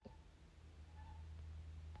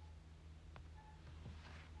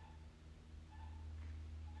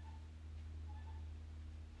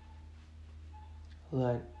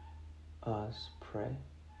Let us pray.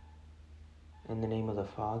 In the name of the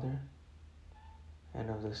Father, and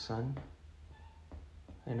of the Son,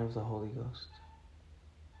 and of the Holy Ghost.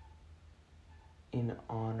 In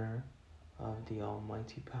honor of the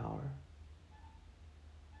Almighty Power,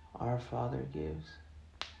 our Father gives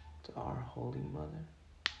to our Holy Mother.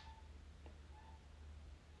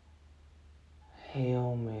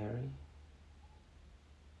 Hail Mary,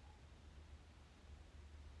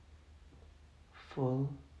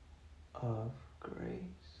 full of grace.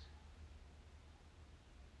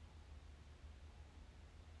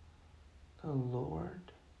 The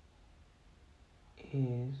Lord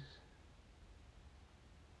is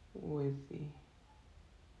with thee.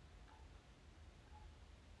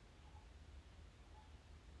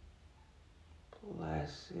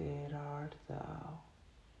 Blessed art thou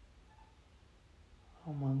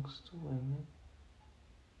amongst women,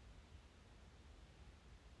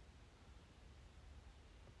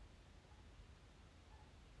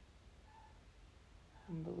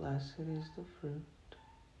 and blessed is the fruit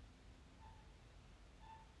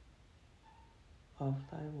of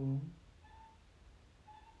thy womb.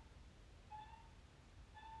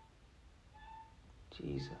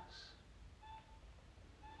 Jesus.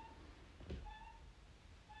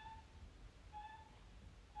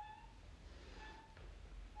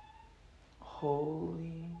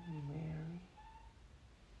 Holy Mary,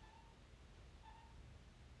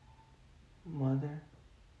 Mother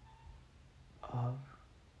of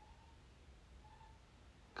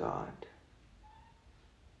God,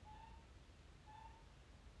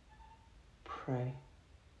 pray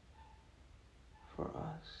for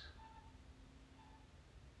us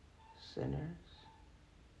sinners,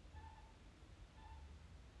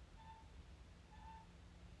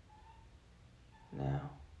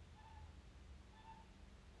 now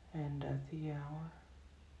and at the hour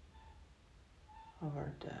of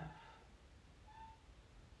our death.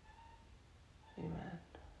 Amen.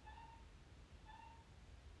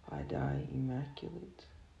 By thy immaculate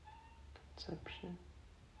conception,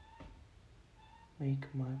 make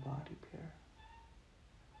my body pure,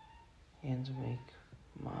 and make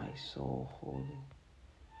my soul holy.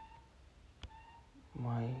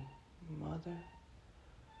 My Mother,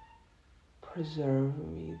 preserve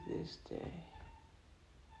me this day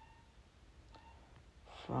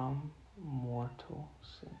from mortal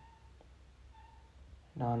sin,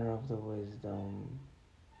 in honor of the wisdom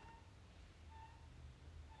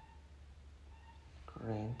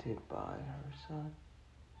granted by her Son.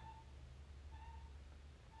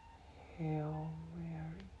 Hail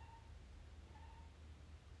Mary,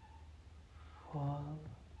 full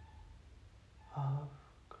of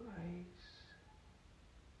grace,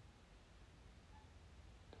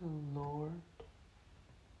 the Lord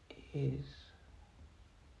is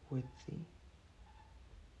with thee.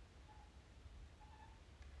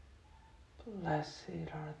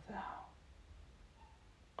 Blessed art thou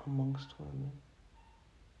amongst women,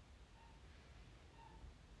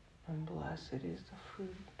 and blessed is the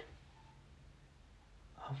fruit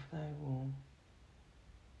of thy womb,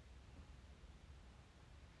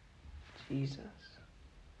 Jesus.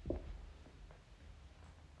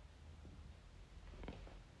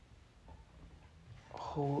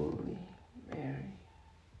 Holy Mary,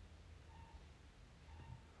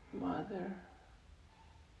 Mother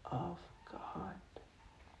of God,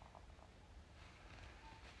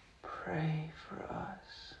 pray for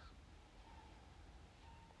us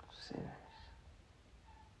sinners,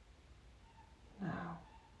 now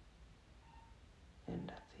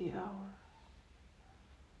and at the hour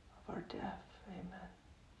of our death. Amen.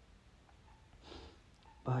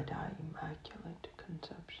 By thy immaculate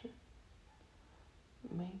conception,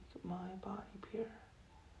 make my body pure,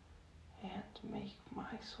 and make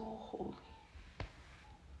my soul holy.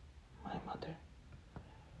 My Mother,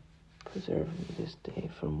 preserve me this day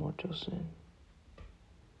from mortal sin,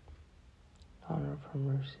 in honor of her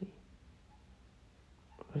mercy,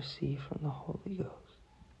 receive from the Holy Ghost.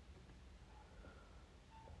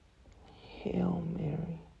 Hail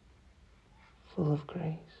Mary, full of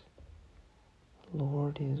grace, the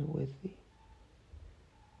Lord is with thee.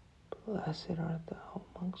 Blessed art thou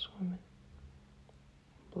amongst women,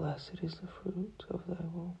 blessed is the fruit of thy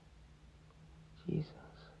womb, Jesus.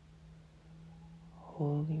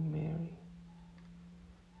 Holy Mary,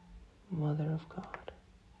 Mother of God,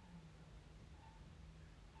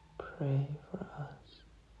 pray for us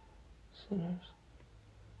sinners,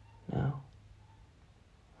 now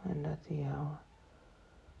and at the hour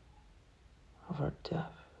of our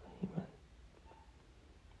death. Amen.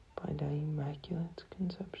 By thy immaculate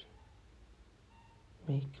conception,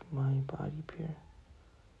 make my body pure,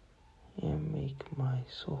 and make my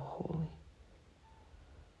soul holy.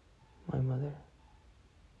 My mother,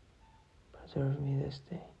 preserve me this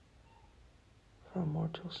day from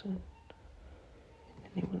mortal sin. In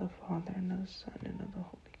the name of the Father, and